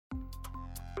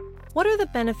What are the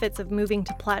benefits of moving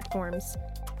to platforms?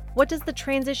 What does the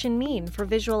transition mean for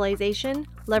visualization,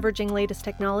 leveraging latest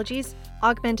technologies,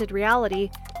 augmented reality,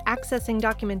 accessing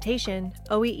documentation,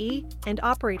 OEE, and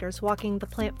operators walking the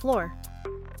plant floor?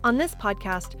 On this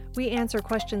podcast, we answer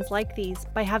questions like these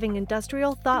by having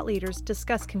industrial thought leaders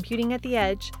discuss computing at the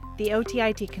edge, the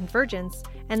OT-IT convergence,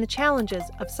 and the challenges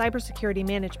of cybersecurity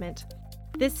management.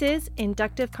 This is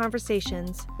Inductive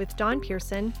Conversations with Don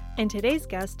Pearson and today's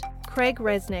guest, Craig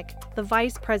Resnick, the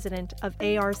Vice President of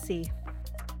ARC.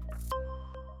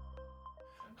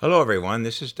 Hello everyone,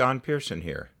 this is Don Pearson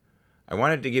here. I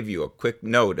wanted to give you a quick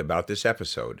note about this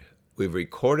episode. We've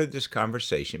recorded this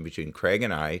conversation between Craig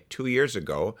and I 2 years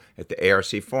ago at the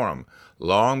ARC Forum,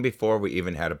 long before we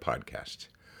even had a podcast.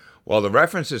 While the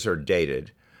references are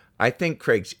dated, I think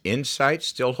Craig's insights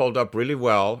still hold up really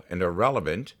well and are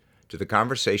relevant to the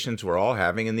conversations we're all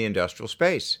having in the industrial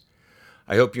space.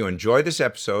 I hope you enjoy this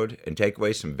episode and take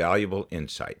away some valuable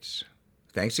insights.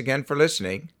 Thanks again for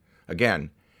listening. Again,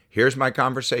 here's my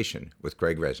conversation with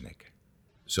Craig Resnick.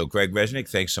 So Craig Resnick,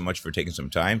 thanks so much for taking some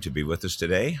time to be with us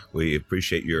today. We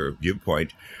appreciate your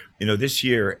viewpoint. You know, this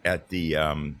year at the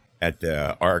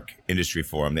ARC Industry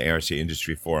Forum, the ARC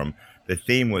Industry Forum, the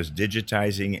theme was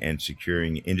digitizing and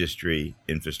securing industry,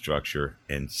 infrastructure,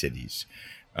 and cities.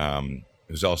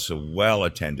 It was also well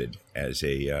attended as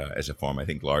a forum, I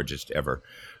think largest ever.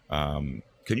 Can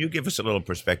you give us a little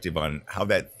perspective on how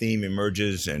that theme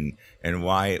emerges and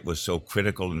why it was so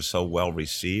critical and so well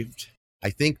received? I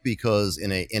think because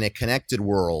in a connected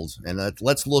world, and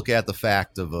let's look at the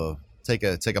fact of take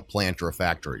a plant or a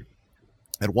factory.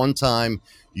 At one time,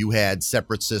 you had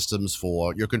separate systems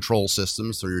for your control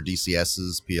systems, so your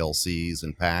DCSs, PLCs,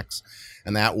 and PACs,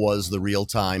 and that was the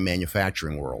real-time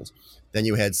manufacturing world. Then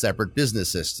you had separate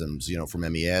business systems, from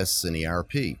MES and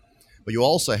ERP. But you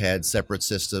also had separate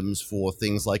systems for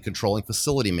things like controlling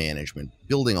facility management,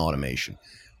 building automation.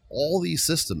 All these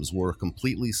systems were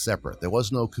completely separate. There was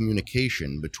no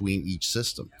communication between each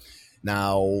system.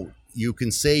 Now, you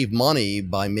can save money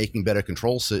by making better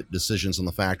control decisions on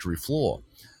the factory floor.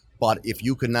 But if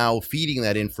you can now feeding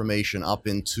that information up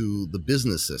into the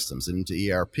business systems, into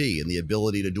ERP, and the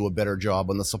ability to do a better job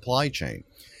on the supply chain,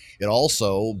 it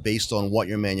also, based on what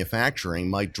you're manufacturing,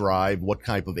 might drive what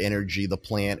type of energy the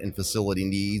plant and facility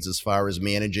needs as far as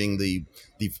managing the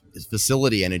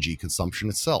facility energy consumption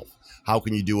itself. How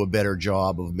can you do a better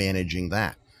job of managing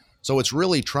that? So it's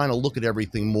really trying to look at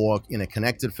everything more in a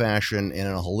connected fashion and in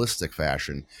a holistic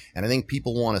fashion. And I think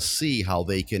people want to see how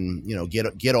they can,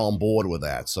 get on board with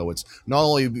that. So it's not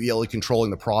only really controlling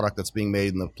the product that's being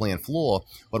made in the plant floor,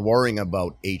 but worrying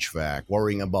about HVAC,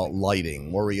 worrying about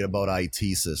lighting, worrying about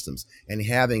IT systems, and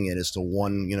having it as to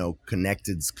one,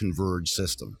 connected, converged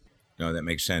system. No, that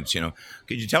makes sense.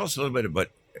 Could you tell us a little bit about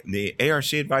the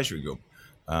ARC Advisory Group?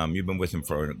 You've been with them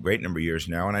for a great number of years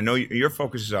now, and I know your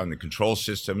focus is on the control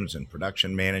systems and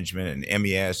production management and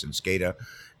MES and SCADA,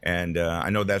 and I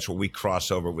know that's where we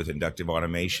cross over with inductive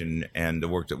automation and the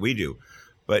work that we do.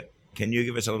 But can you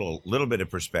give us a little bit of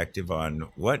perspective on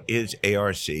what is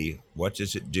ARC, what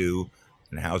does it do,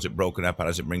 and how is it broken up? How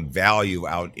does it bring value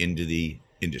out into the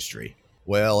industry?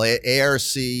 Well, ARC,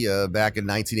 back in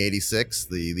 1986,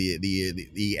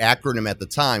 the acronym at the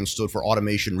time stood for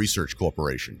Automation Research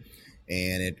Corporation.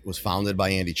 And it was founded by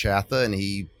Andy Chatha, and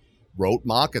he wrote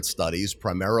market studies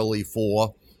primarily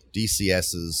for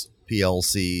DCSs,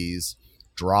 PLCs,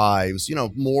 drives,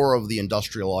 more of the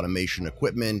industrial automation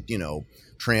equipment,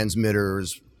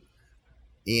 transmitters.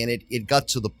 And it got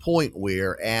to the point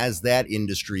where as that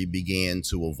industry began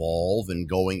to evolve and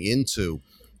going into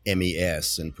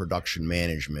MES and production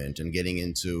management and getting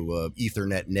into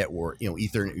Ethernet network,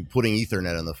 putting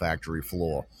Ethernet on the factory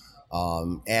floor,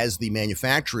 as the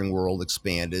manufacturing world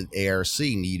expanded, ARC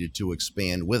needed to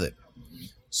expand with it.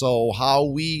 So how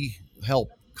we help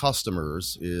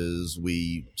customers is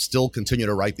we still continue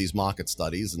to write these market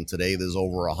studies, and today there's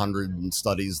over 100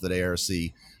 studies that ARC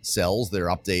sells. They're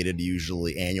updated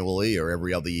usually annually or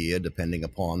every other year, depending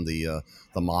upon the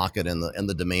market and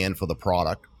the demand for the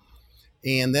product.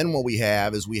 And then what we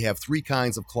have is we have three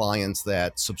kinds of clients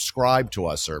that subscribe to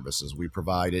our services. We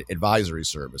provide advisory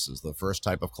services. The first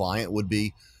type of client would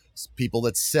be people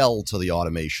that sell to the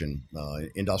automation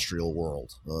industrial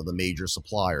world, the major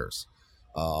suppliers.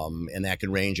 And that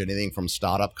can range anything from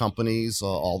startup companies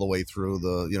all the way through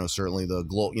certainly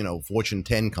the Fortune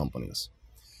 10 companies.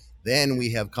 Then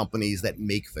we have companies that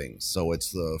make things. So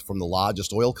it's from the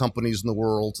largest oil companies in the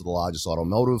world to the largest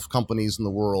automotive companies in the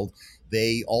world.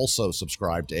 They also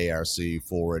subscribe to ARC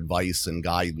for advice and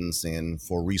guidance and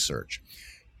for research.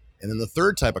 And then the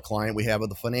third type of client we have are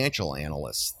the financial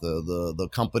analysts, the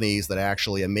companies that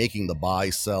actually are making the buy,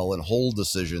 sell, and hold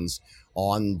decisions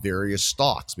on various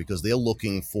stocks, because they're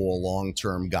looking for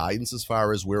long-term guidance as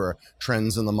far as where are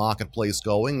trends in the marketplace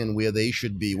going and where they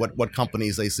should be, what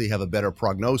companies they see have a better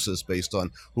prognosis based on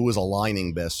who is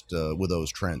aligning best with those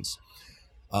trends.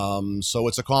 So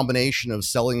it's a combination of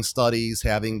selling studies,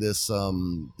 having this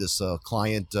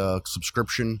client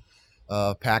subscription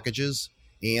packages,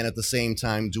 and at the same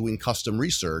time doing custom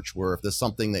research where if there's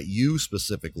something that you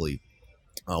specifically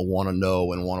want to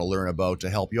know and want to learn about to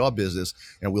help your business,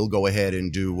 and we'll go ahead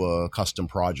and do custom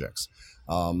projects.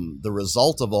 The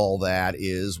result of all that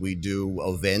is we do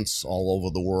events all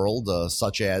over the world,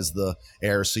 such as the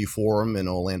ARC Forum in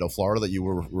Orlando, Florida that you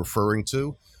were referring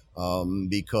to,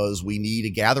 because we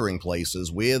need gathering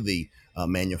places where the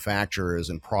manufacturers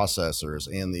and processors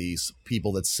and these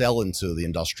people that sell into the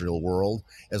industrial world,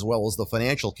 as well as the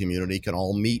financial community, can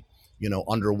all meet,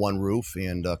 under one roof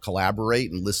and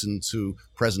collaborate and listen to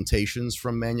presentations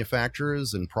from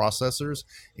manufacturers and processors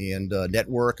and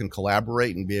network and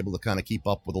collaborate and be able to kind of keep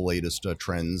up with the latest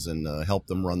trends and help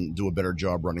them do a better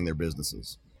job running their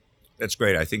businesses. That's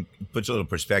great. I think it puts a little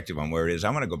perspective on where it is.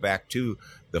 I want to go back to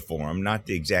the forum, not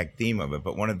the exact theme of it,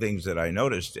 but one of the things that I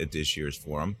noticed at this year's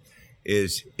forum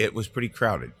is it was pretty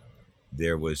crowded.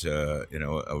 There was a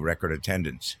record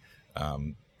attendance.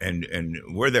 And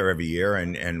we're there every year,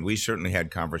 and we certainly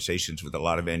had conversations with a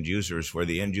lot of end users where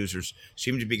the end users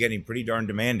seem to be getting pretty darn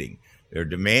demanding. They're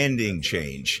demanding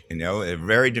change, they're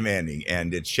very demanding.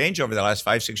 And it's changed over the last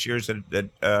 5-6 years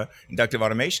that inductive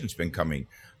automation's been coming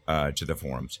to the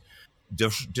forums.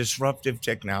 Disruptive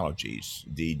technologies,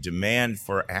 the demand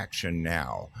for action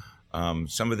now,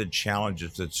 some of the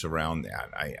challenges that surround that.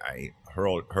 I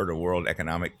heard a World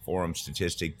Economic Forum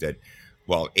statistic that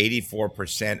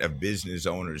 84% of business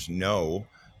owners know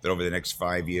that over the next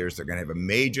 5 years, they're going to have a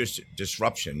major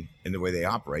disruption in the way they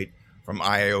operate from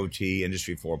IoT,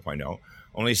 Industry 4.0.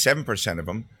 Only 7% of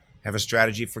them have a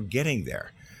strategy for getting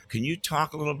there. Can you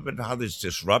talk a little bit about how these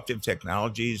disruptive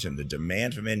technologies and the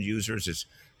demand from end users is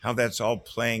how that's all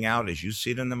playing out as you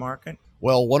see it in the market?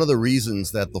 Well, one of the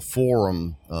reasons that the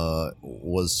forum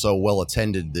was so well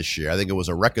attended this year, I think it was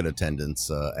a record attendance,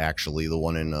 actually, the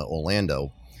one in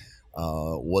Orlando,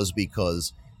 was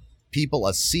because people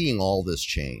are seeing all this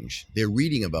change. They're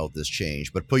reading about this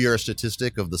change. But put your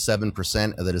statistic of the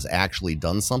 7% that has actually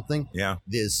done something. Yeah.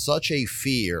 There's such a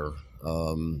fear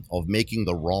of making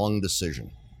the wrong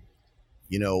decision.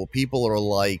 People are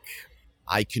like,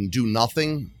 I can do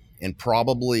nothing and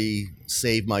probably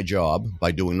save my job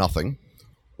by doing nothing.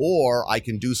 Or I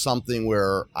can do something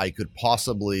where I could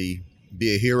possibly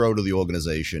be a hero to the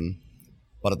organization,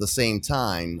 but at the same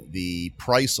time, the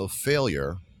price of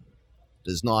failure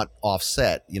does not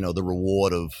offset, the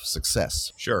reward of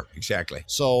success. Sure, exactly.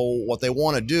 So what they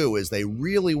want to do is they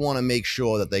really want to make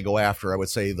sure that they go after, I would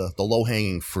say, the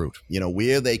low-hanging fruit,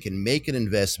 where they can make an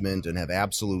investment and have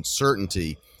absolute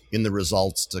certainty in the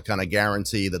results to kind of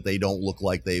guarantee that they don't look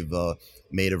like they've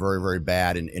made a very, very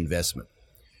bad investment.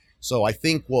 So I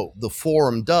think what the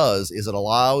forum does is it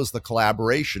allows the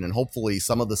collaboration, and hopefully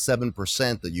some of the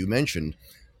 7% that you mentioned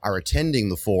are attending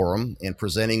the forum and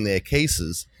presenting their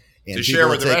cases and to share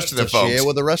with the rest of the folks. Share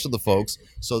with the rest of the folks,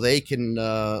 so they can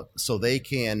kind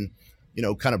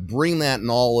of bring that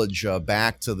knowledge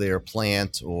back to their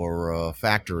plant or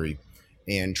factory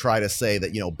and try to say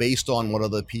that, based on what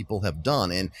other people have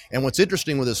done. And what's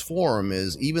interesting with this forum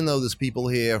is, even though there's people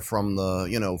here from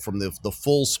the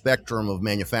full spectrum of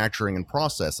manufacturing and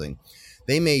processing,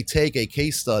 they may take a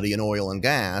case study in oil and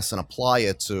gas and apply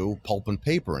it to pulp and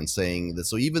paper and saying that,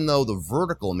 so even though the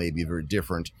vertical may be very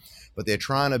different, but they're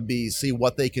trying to see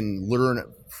what they can learn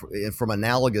from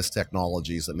analogous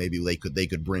technologies that maybe they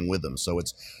could bring with them.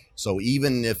 So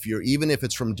even if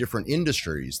it's from different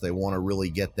industries, they want to really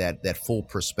get that full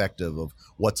perspective of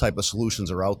what type of solutions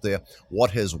are out there,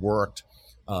 what has worked.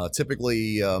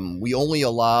 Typically, we only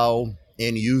allow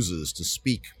end users to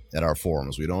speak at our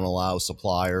forums. We don't allow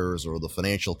suppliers or the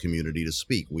financial community to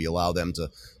speak. We allow them to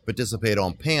participate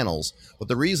on panels. But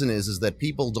the reason is that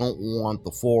people don't want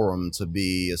the forum to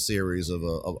be a series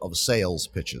of sales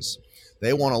pitches.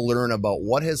 They want to learn about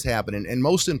what has happened. And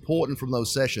most important from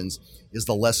those sessions is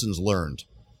the lessons learned.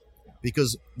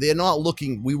 Because they're not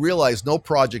looking, we realize no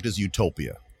project is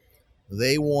utopia.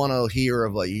 They want to hear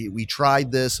of, we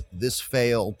tried this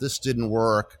failed, this didn't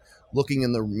work. Looking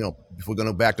in the, if we're going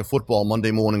to go back to football,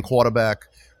 Monday morning quarterback,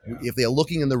 if they're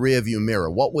looking in the rearview mirror,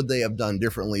 what would they have done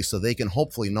differently so they can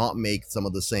hopefully not make some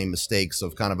of the same mistakes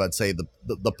of kind of, I'd say,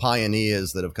 the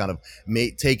pioneers that have kind of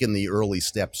taken the early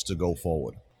steps to go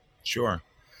forward. Sure.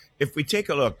 If we take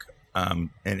a look And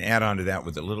add on to that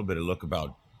with a little bit of look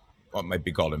about what might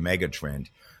be called a mega trend.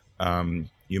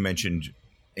 You mentioned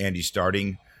Andy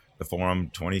starting the forum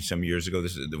 20 some years ago.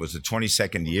 There was the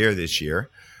 22nd year this year.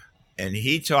 And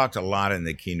he talked a lot in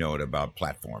the keynote about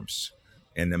platforms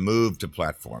and the move to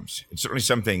platforms. It's certainly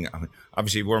something,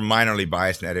 obviously, we're minorly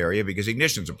biased in that area because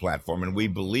Ignition's a platform and we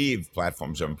believe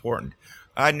platforms are important.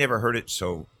 I'd never heard it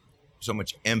so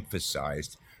much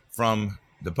emphasized from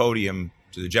the podium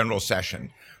to the general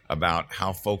session about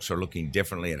how folks are looking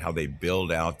differently at how they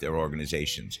build out their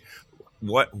organizations.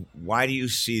 Why do you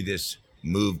see this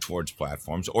move towards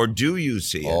platforms, or do you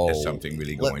see it as something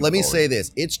really going Let me forward? say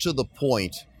this. It's to the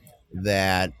point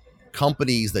that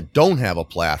companies that don't have a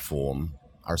platform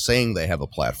are saying they have a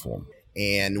platform.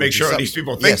 And make sure these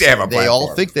people think they have a platform. They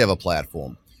all think they have a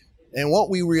platform. And what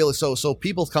we really, so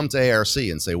people come to ARC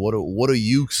and say, what do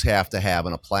you have to have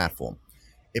in a platform?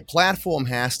 A platform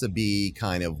has to be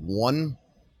kind of one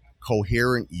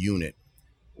coherent unit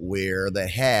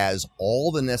that has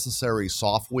all the necessary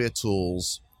software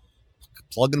tools,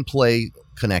 plug and play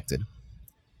connected,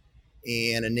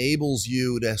 and enables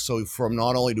you from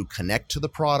not only to connect to the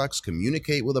products,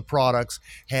 communicate with the products,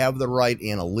 have the right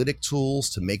analytic tools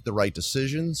to make the right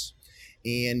decisions,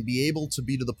 and be able to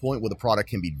be to the point where the product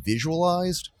can be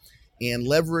visualized and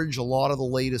leverage a lot of the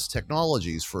latest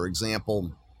technologies. For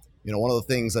example, one of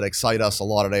the things that excite us a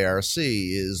lot at ARC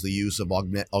is the use of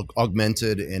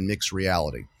augmented and mixed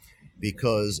reality.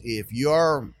 Because if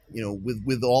you're,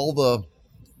 with all the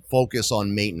focus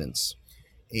on maintenance,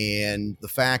 and the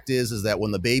fact is that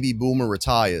when the baby boomer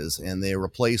retires and they're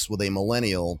replaced with a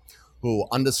millennial who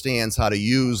understands how to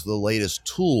use the latest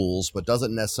tools, but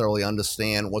doesn't necessarily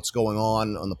understand what's going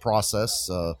on in the process,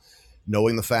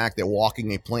 knowing the fact they're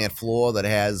walking a plant floor that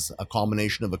has a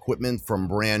combination of equipment from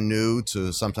brand new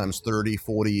to sometimes 30,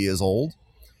 40 years old,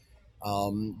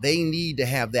 they need to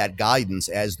have that guidance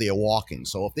as they're walking.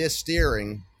 So if they're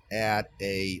staring at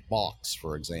a box,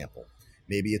 for example,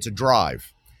 maybe it's a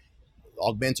drive,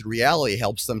 augmented reality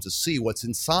helps them to see what's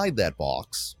inside that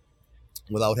box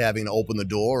without having to open the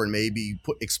door and maybe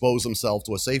expose themselves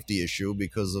to a safety issue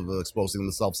because of exposing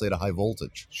themselves, say, to high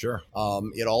voltage. Sure.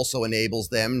 It also enables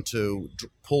them to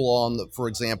pull on, for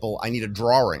example, I need a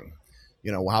drawing.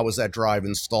 How was that drive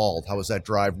installed? How was that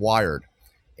drive wired?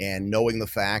 And knowing the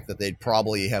fact that they'd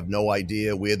probably have no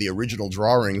idea where the original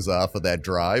drawings are for that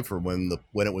drive or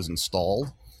when it was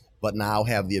installed, but now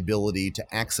have the ability to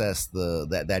access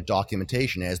that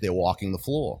documentation as they're walking the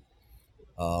floor,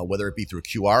 whether it be through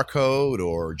QR code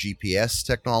or GPS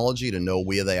technology to know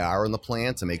where they are in the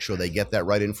plant to make sure they get that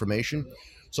right information.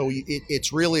 So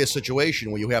it's really a situation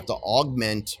where you have to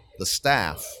augment the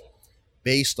staff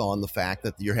based on the fact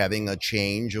that you're having a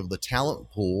change of the talent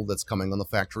pool that's coming on the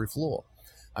factory floor.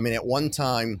 I mean, at one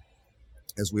time,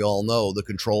 as we all know, the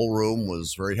control room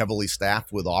was very heavily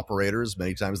staffed with operators.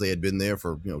 Many times they had been there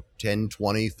for 10,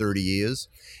 20, 30 years.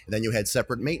 And then you had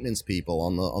separate maintenance people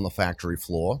on the factory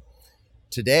floor.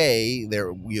 Today,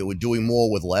 they're doing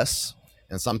more with less.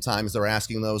 And sometimes they're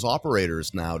asking those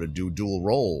operators now to do dual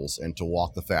roles and to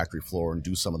walk the factory floor and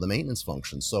do some of the maintenance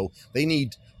functions. So they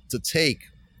need to take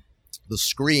the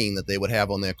screen that they would have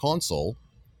on their console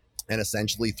and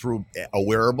essentially through a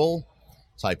wearable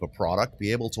type of product,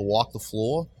 be able to walk the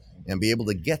floor and be able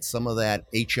to get some of that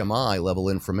HMI level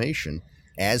information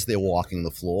as they're walking the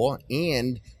floor,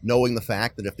 and knowing the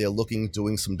fact that if they're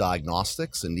doing some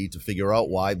diagnostics and need to figure out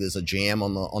why there's a jam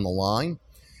on the line,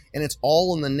 and it's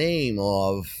all in the name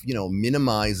of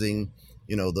minimizing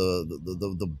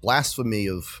the blasphemy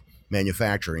of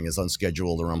manufacturing as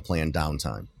unscheduled or unplanned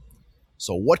downtime.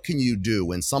 So what can you do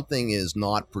when something is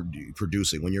not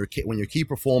producing, when your key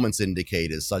performance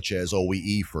indicators, such as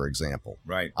OEE, for example,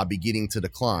 right, are beginning to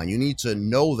decline? You need to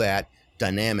know that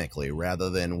dynamically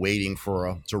rather than waiting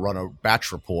to run a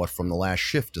batch report from the last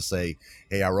shift to say,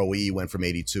 hey, our OEE went from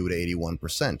 82 to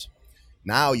 81%.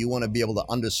 Now you want to be able to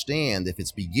understand if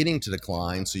it's beginning to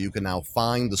decline, so you can now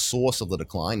find the source of the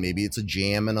decline. Maybe it's a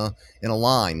jam in a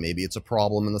line. Maybe it's a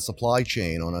problem in the supply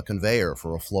chain on a conveyor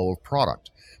for a flow of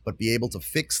product. But be able to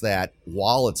fix that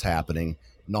while it's happening,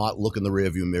 not look in the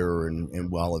rearview mirror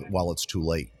and while it's too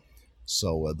late.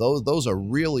 So those are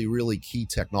really, really key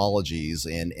technologies.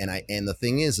 And the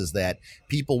thing is that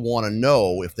people want to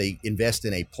know if they invest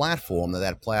in a platform,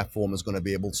 that platform is going to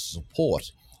be able to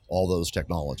support all those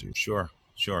technologies. Sure.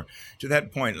 To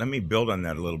that point, let me build on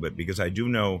that a little bit, because I do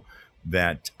know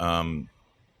that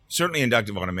Certainly,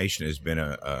 inductive automation has been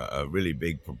a really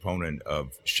big proponent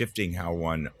of shifting how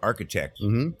one architects,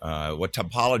 what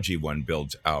topology one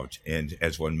builds out, and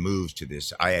as one moves to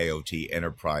this IIoT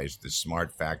enterprise, the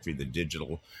smart factory, the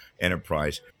digital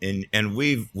enterprise, and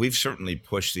we've certainly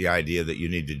pushed the idea that you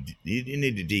need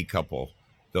to decouple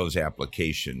those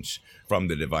applications from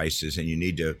the devices, and you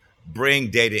need to bring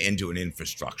data into an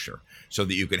infrastructure so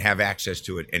that you can have access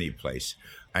to it any place.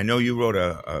 I know you wrote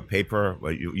a paper.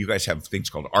 Well, you guys have things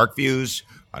called ARC views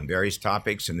on various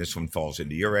topics, and this one falls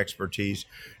into your expertise.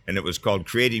 And it was called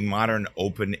Creating Modern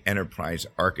Open Enterprise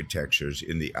Architectures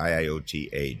in the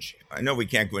IIoT Age. I know we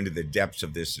can't go into the depths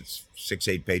of this. It's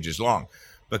 6-8 pages long.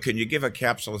 But can you give a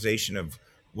capsulization of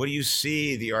what do you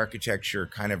see the architecture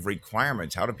kind of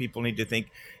requirements? How do people need to think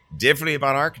differently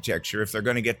about architecture if they're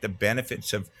going to get the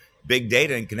benefits of big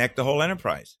data and connect the whole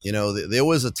enterprise? You know, there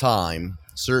was a time,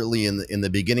 certainly in the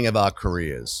beginning of our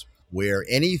careers, where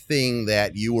anything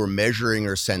that you were measuring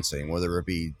or sensing, whether it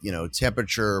be,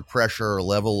 temperature, pressure,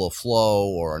 level of flow,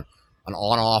 or an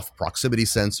on-off proximity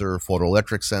sensor,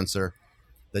 photoelectric sensor,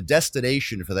 the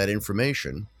destination for that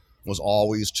information was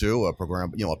always to a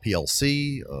program, a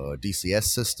PLC, a DCS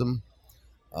system.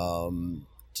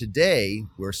 Today,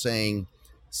 we're saying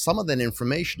some of that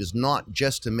information is not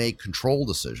just to make control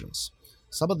decisions.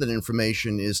 Some of that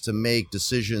information is to make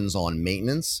decisions on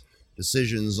maintenance,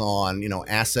 decisions on,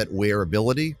 asset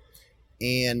wearability.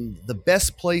 And the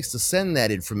best place to send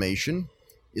that information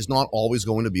is not always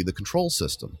going to be the control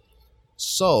system.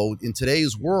 So in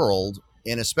today's world,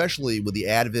 and especially with the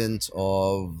advent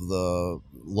of the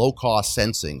low-cost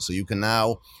sensing, so you can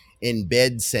now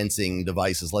embed sensing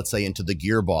devices, let's say into the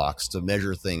gearbox to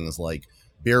measure things like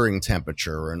bearing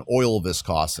temperature and oil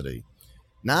viscosity.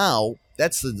 Now,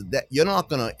 that you're not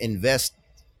going to invest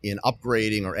in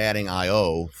upgrading or adding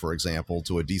I/O, for example,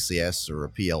 to a DCS or a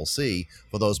PLC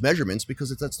for those measurements,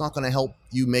 because that's not going to help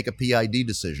you make a PID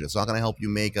decision. It's not going to help you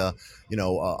make a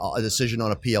decision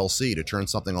on a PLC to turn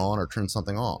something on or turn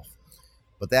something off.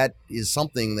 But that is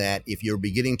something that if you're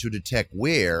beginning to detect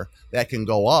wear, that can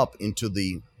go up into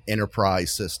the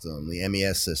enterprise system, the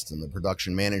MES system, the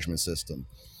production management system,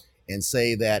 and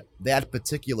say that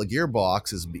particular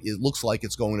gearbox it looks like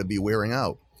it's going to be wearing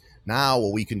out. Now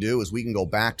what we can do is we can go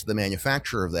back to the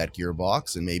manufacturer of that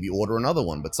gearbox and maybe order another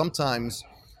one. But sometimes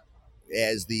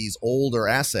as these older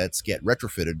assets get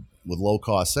retrofitted with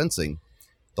low-cost sensing,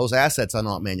 those assets are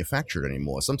not manufactured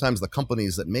anymore. Sometimes the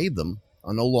companies that made them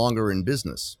are no longer in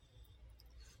business.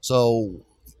 So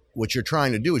what you're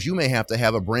trying to do is you may have to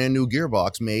have a brand new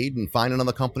gearbox made and find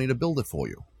another company to build it for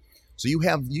you. So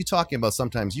you talking about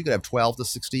sometimes you could have 12 to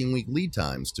 16 week lead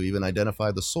times to even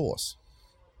identify the source.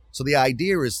 So the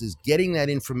idea is getting that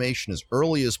information as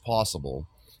early as possible,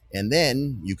 and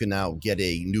then you can now get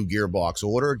a new gearbox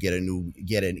order, get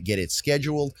it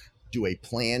scheduled, do a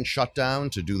planned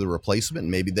shutdown to do the replacement,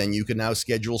 and maybe then you can now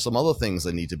schedule some other things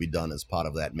that need to be done as part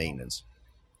of that maintenance.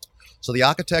 So the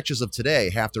architectures of today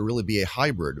have to really be a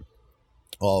hybrid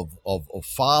of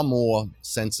far more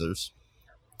sensors,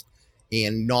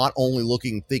 and not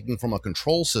only thinking from a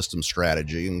control system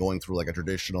strategy and going through like a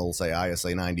traditional, say,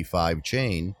 ISA 95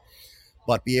 chain,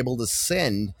 but be able to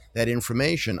send that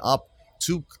information up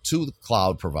to the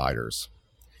cloud providers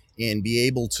and be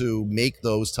able to make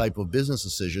those type of business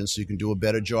decisions so you can do a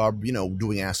better job,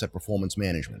 doing asset performance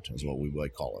management is what we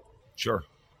might call it. Sure.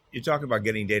 You talk about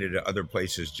getting data to other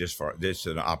places just for this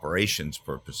and operations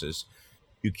purposes.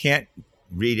 You can't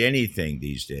read anything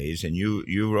these days, and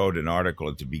you wrote an article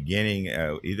at the beginning,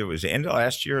 either it was the end of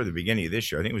last year or the beginning of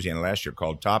this year, I think it was the end of last year,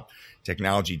 called Top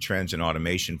Technology Trends in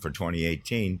Automation for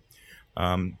 2018,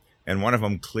 and one of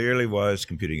them clearly was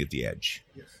computing at the edge.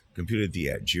 Yes. Computing at the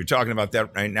edge. You're talking about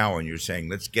that right now, and you're saying,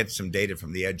 let's get some data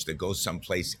from the edge that goes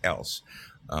someplace else.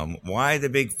 Why the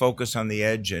big focus on the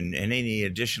edge, and any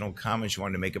additional comments you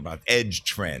wanted to make about edge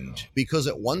trend? Because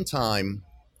at one time,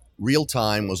 real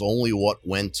time was only what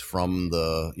went from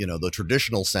the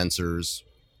traditional sensors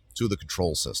to the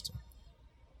control system.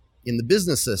 In the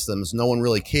business systems, no one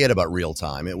really cared about real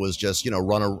time. It was just,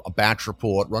 run a batch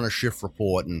report, run a shift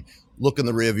report, and look in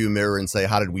the rearview mirror and say,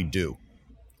 how did we do?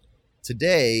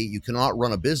 Today, you cannot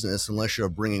run a business unless you're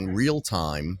bringing real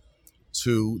time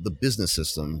to the business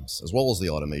systems as well as the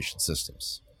automation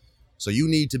systems. So you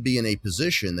need to be in a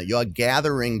position that you're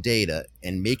gathering data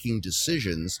and making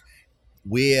decisions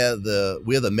where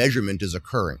the measurement is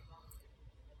occurring.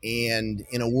 And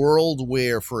in a world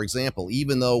where, for example,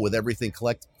 even though with everything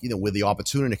with the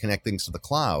opportunity to connect things to the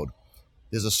cloud,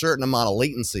 there's a certain amount of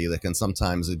latency that can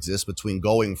sometimes exist between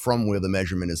going from where the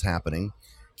measurement is happening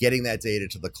getting that data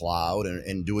to the cloud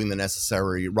and doing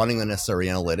running the necessary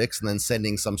analytics, and then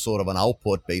sending some sort of an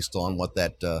output based on what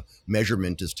that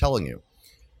measurement is telling you.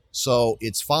 So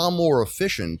it's far more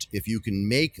efficient if you can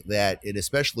make that, and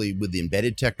especially with the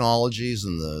embedded technologies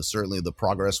and certainly the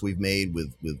progress we've made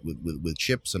with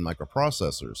chips and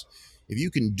microprocessors. If you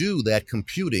can do that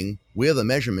computing where the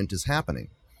measurement is happening,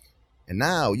 and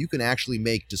now you can actually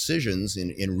make decisions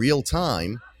in real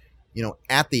time,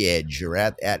 at the edge or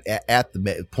at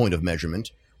the point of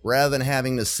measurement, rather than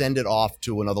having to send it off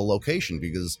to another location,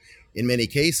 because in many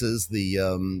cases,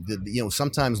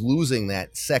 sometimes losing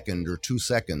that second or 2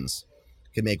 seconds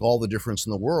can make all the difference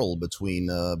in the world between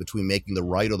making the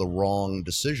right or the wrong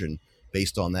decision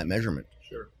based on that measurement.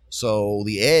 Sure. So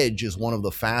the edge is one of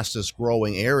the fastest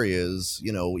growing areas,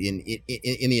 in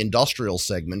the industrial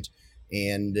segment.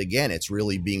 And again, it's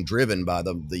really being driven by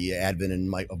the advent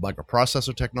of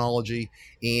microprocessor technology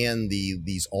and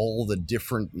all the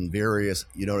different and various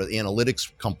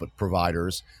analytics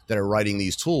providers that are writing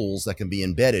these tools that can be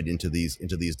embedded into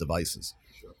these devices.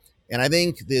 Sure. And I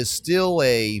think there's still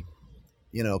a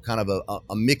kind of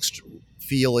a mixed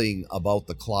feeling about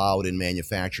the cloud in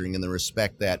manufacturing, in the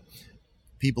respect that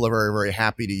people are very, very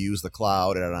happy to use the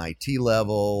cloud at an IT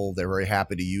level. They're very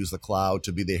happy to use the cloud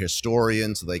to be their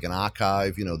historian so they can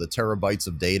archive, the terabytes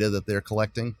of data that they're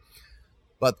collecting.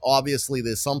 But obviously,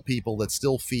 there's some people that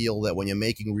still feel that when you're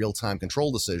making real-time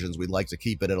control decisions, we'd like to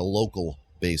keep it at a local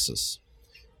basis.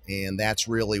 And that's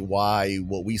really why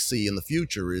what we see in the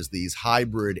future is these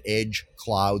hybrid edge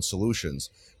cloud solutions,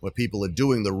 where people are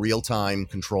doing the real-time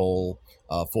control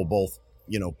for both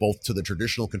to the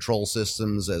traditional control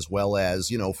systems as well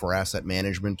as, for asset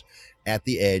management at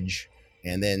the edge,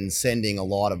 and then sending a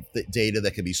lot of data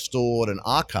that can be stored and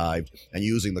archived and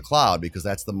using the cloud, because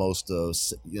that's the most,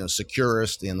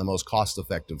 securest and the most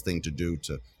cost-effective thing to do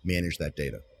to manage that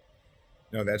data.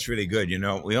 No, that's really good.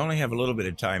 We only have a little bit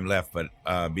of time left, but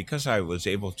because I was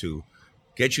able to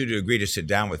get you to agree to sit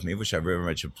down with me, which I'm very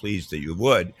much pleased that you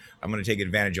would, I'm going to take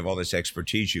advantage of all this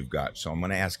expertise you've got. So I'm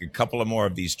going to ask a couple of more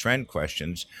of these trend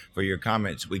questions for your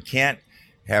comments. We can't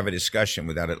have a discussion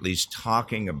without at least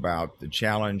talking about the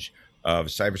challenge of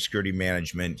cybersecurity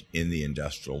management in the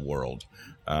industrial world.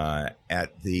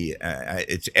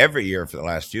 It's every year for the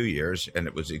last few years, and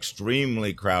it was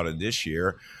extremely crowded this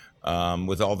year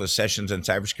with all the sessions on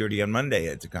cybersecurity on Monday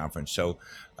at the conference. So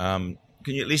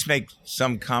can you at least make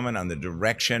some comment on the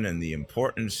direction and the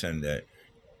importance and the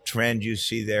trend you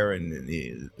see there and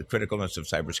the criticalness of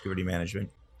cybersecurity management?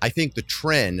 I think the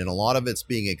trend, and a lot of it's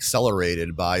being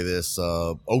accelerated by this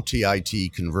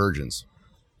OT-IT convergence,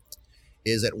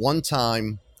 is at one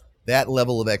time that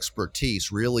level of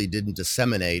expertise really didn't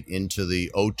disseminate into the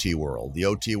OT world. The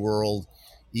OT world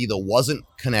either wasn't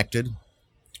connected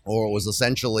or it was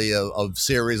essentially a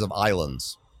series of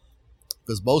islands.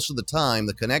 Because most of the time,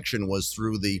 the connection was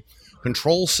through the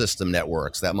control system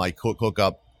networks that might hook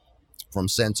up from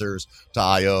sensors to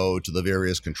I/O to the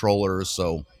various controllers.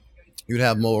 So you'd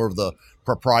have more of the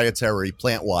proprietary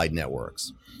plant-wide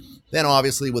networks. Then,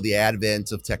 obviously, with the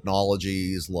advent of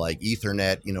technologies like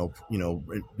Ethernet,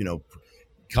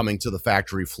 coming to the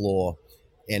factory floor,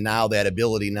 and now that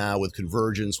ability with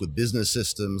convergence with business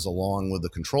systems along with the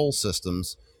control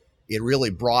systems, it really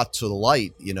brought to the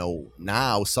light,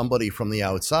 now somebody from the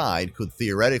outside could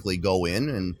theoretically go in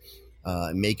and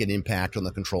make an impact on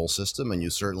the control system. And you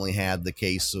certainly had the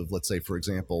case of, let's say, for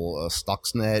example,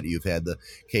 Stuxnet. You've had the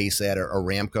case at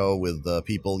Aramco with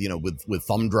people, with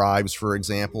thumb drives, for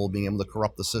example, being able to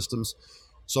corrupt the systems.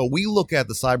 So we look at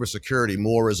the cybersecurity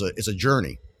more as a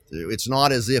journey. It's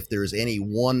not as if there's any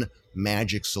one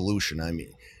magic solution.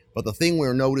 But the thing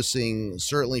we're noticing,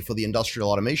 certainly for the industrial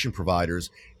automation providers,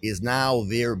 is now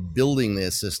they're building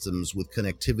their systems with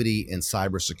connectivity and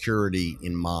cybersecurity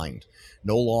in mind.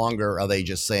 No longer are they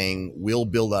just saying, we'll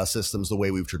build our systems the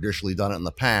way we've traditionally done it in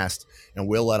the past, and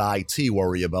we'll let IT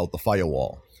worry about the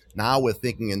firewall. Now we're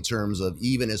thinking in terms of,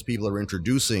 even as people are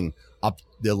introducing up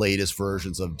the latest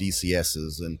versions of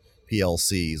DCSs and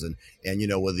PLCs, and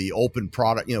with the open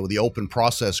product, with the open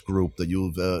process group that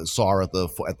you saw at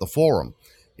the forum.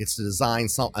 It's to design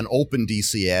an open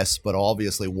DCS, but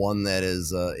obviously one that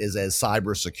is as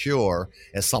cyber secure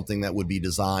as something that would be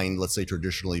designed, let's say,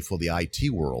 traditionally for the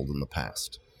IT world in the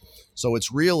past. So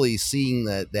it's really seeing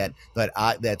that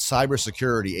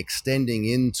cybersecurity extending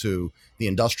into the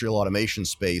industrial automation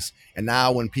space. And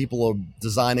now when people are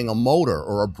designing a motor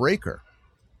or a breaker,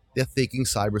 they're thinking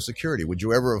cybersecurity. Would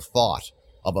you ever have thought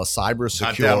of a cyber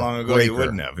secure Not that long ago, breaker? you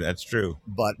wouldn't have. That's true.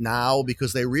 But now,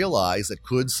 because they realize that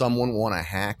could someone want to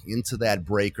hack into that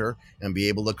breaker and be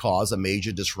able to cause a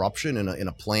major disruption in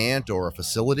a plant or a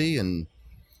facility, and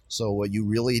So you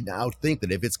really now think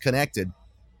that if it's connected,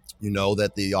 you know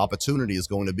that the opportunity is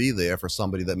going to be there for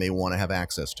somebody that may want to have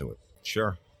access to it.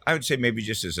 Sure. I would say maybe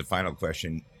just as a final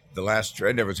question, the last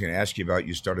trend I was going to ask you about,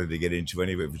 you started to get into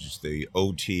anyway, which is the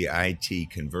OT-IT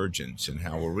convergence and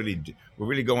how we're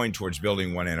really going towards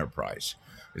building one enterprise.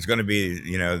 It's going to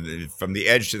be, from the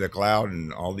edge to the cloud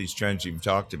and all these trends you've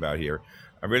talked about here.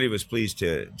 I really was pleased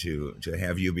to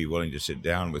have you be willing to sit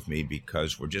down with me,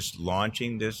 because we're just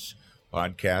launching this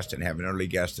podcast, and have an early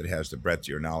guest that has the breadth of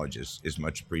your knowledge is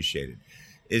much appreciated.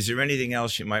 Is there anything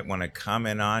else you might want to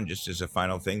comment on, just as a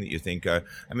final thing that you think?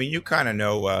 You kind of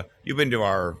know, you've been to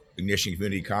our Ignition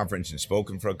Community Conference and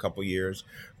spoken for a couple of years.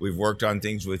 We've worked on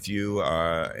things with you,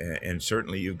 and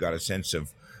certainly you've got a sense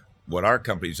of what our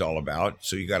company's all about.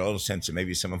 So you got a little sense of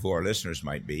maybe some of who our listeners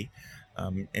might be.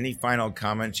 Any final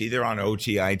comments, either on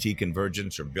OT-IT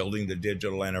convergence or building the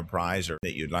digital enterprise, or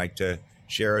that you'd like to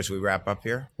share as we wrap up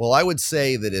here? Well, I would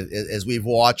say that as we've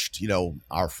watched,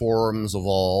 our forums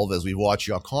evolve, as we've watched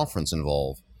your conference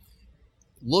evolve,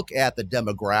 look at the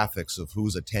demographics of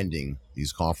who's attending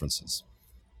these conferences.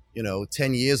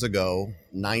 10 years ago,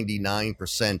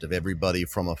 99% of everybody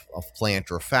from a plant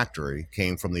or a factory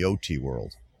came from the OT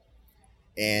world.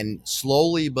 And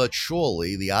slowly but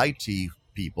surely, the IT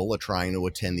people are trying to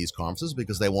attend these conferences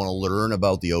because they want to learn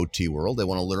about the OT world. They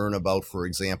want to learn about, for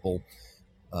example,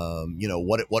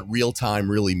 what real time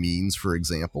really means, for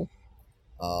example.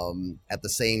 At the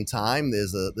same time,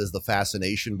 there's the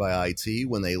fascination by IT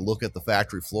when they look at the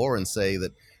factory floor and say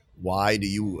that, why are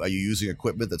you using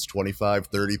equipment that's 25,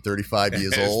 30, 35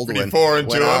 years old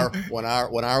when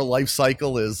our life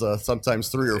cycle is sometimes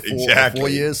 3 or 4, exactly. 4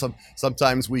 years.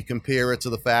 Sometimes we compare it to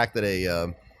the fact that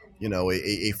a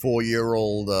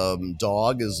 4-year-old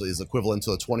dog is equivalent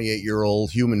to a 28-year-old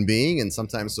human being, and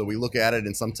sometimes so we look at it,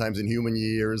 and sometimes in human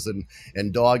years and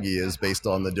dog years based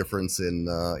on the difference in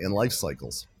life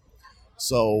cycles.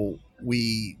 So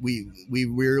we're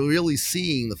really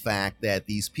seeing the fact that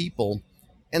these people,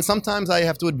 and sometimes I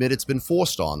have to admit it's been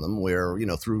forced on them, where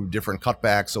through different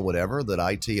cutbacks or whatever, that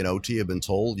IT and OT have been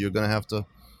told you're going to have to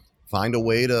find a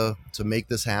way to make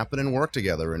this happen and work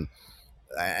together. And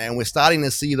we're starting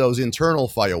to see those internal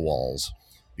firewalls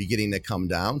beginning to come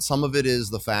down. Some of it is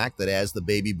the fact that as the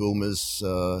baby boomers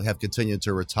have continued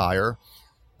to retire,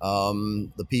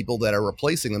 the people that are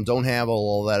replacing them don't have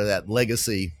all that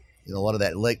legacy, a lot of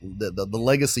that the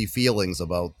legacy feelings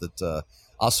about that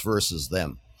us versus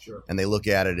them. Sure. And they look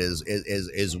at it as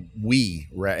we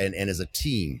and as a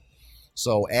team.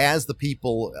 So as the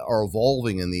people are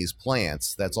evolving in these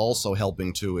plants, that's also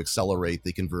helping to accelerate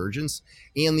the convergence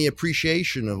and the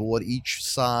appreciation of what each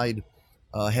side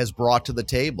has brought to the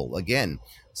table. Again,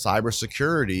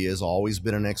 cybersecurity has always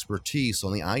been an expertise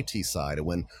on the IT side. And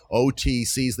when OT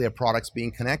sees their products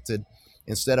being connected,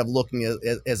 instead of looking at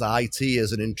as IT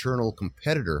as an internal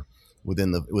competitor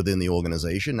within the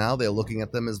organization, now they're looking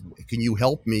at them as, can you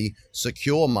help me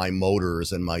secure my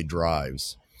motors and my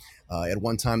drives? At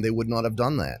one time, they would not have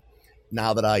done that.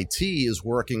 Now that IT is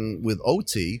working with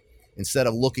OT, instead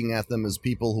of looking at them as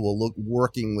people who are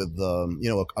working with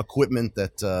equipment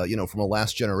that from the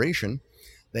last generation,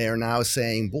 they are now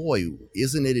saying, "Boy,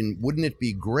 wouldn't it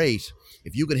be great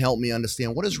if you could help me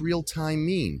understand what does real time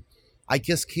mean? I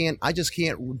just can't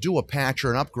do a patch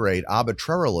or an upgrade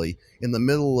arbitrarily in the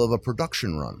middle of a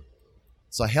production run.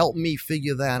 So help me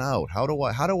figure that out. How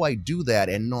do I do that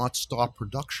and not stop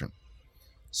production?"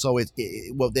 So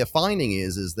what they're finding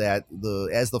is that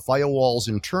as the firewalls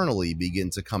internally begin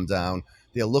to come down,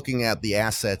 they're looking at the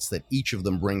assets that each of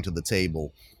them bring to the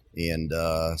table, and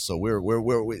so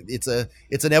it's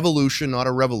an evolution, not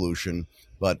a revolution.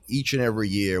 But each and every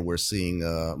year, we're seeing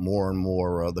more and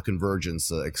more the convergence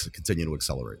continue to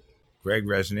accelerate. Craig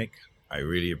Resnick, I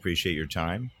really appreciate your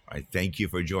time. I thank you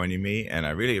for joining me, and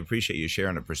I really appreciate you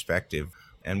sharing a perspective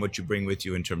and what you bring with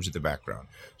you in terms of the background.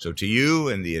 So to you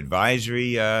and the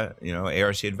advisory,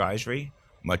 ARC advisory,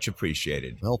 much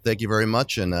appreciated. Well, thank you very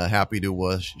much, and happy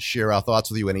to share our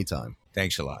thoughts with you anytime.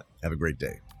 Thanks a lot. Have a great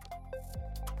day.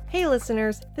 Hey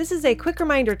listeners, this is a quick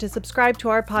reminder to subscribe to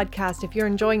our podcast if you're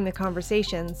enjoying the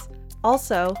conversations.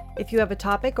 Also, if you have a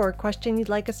topic or a question you'd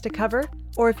like us to cover,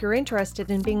 or if you're interested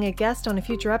in being a guest on a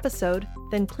future episode,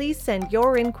 then please send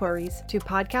your inquiries to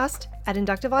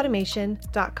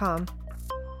podcast@inductiveautomation.com.